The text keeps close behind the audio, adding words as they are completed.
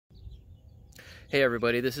Hey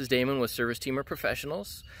everybody, this is Damon with Service Teamer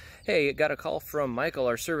Professionals. Hey, got a call from Michael,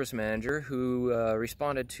 our service manager, who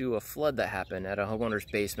responded to a flood that happened at a homeowner's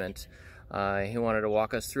basement. He wanted to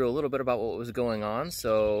walk us through a little bit about what was going on,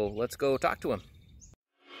 so let's go talk to him.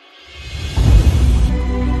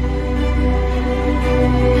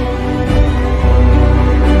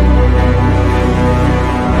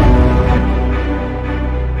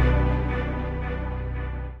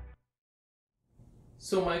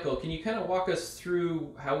 So Michael, can you kind of walk us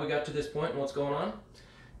through how we got to this point and what's going on?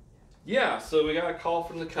 Yeah, so we got a call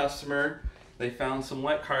from the customer. They found some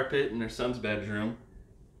wet carpet in their son's bedroom,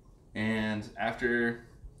 and after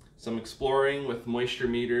some exploring with moisture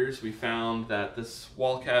meters, we found that this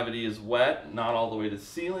wall cavity is wet, not all the way to the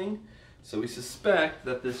ceiling. So we suspect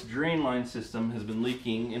that this drain line system has been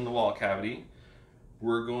leaking in the wall cavity.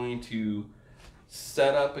 We're going to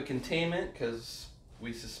set up a containment because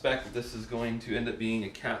we suspect that this is going to end up being a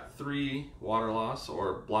Cat 3 water loss,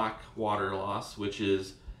 or black water loss, which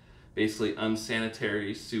is basically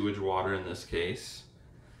unsanitary sewage water in this case.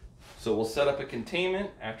 So we'll set up a containment.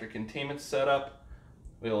 After containment's set up,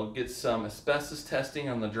 we'll get some asbestos testing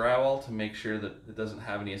on the drywall to make sure that it doesn't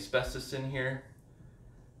have any asbestos in here.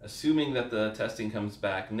 Assuming that the testing comes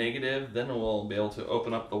back negative, then we'll be able to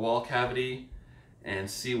open up the wall cavity and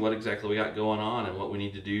see what exactly we got going on and what we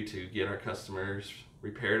need to do to get our customers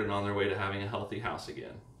repaired and on their way to having a healthy house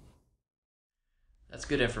again. That's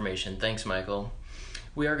good information. Thanks, Michael.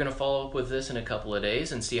 We are going to follow up with this in a couple of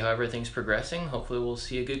days and see how everything's progressing. Hopefully we'll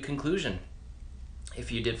see a good conclusion.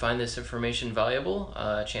 If you did find this information valuable,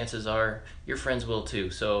 chances are your friends will too.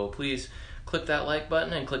 So please click that like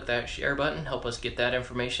button and click that share button. Help us get that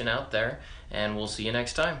information out there, and we'll see you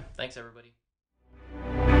next time. Thanks, everybody.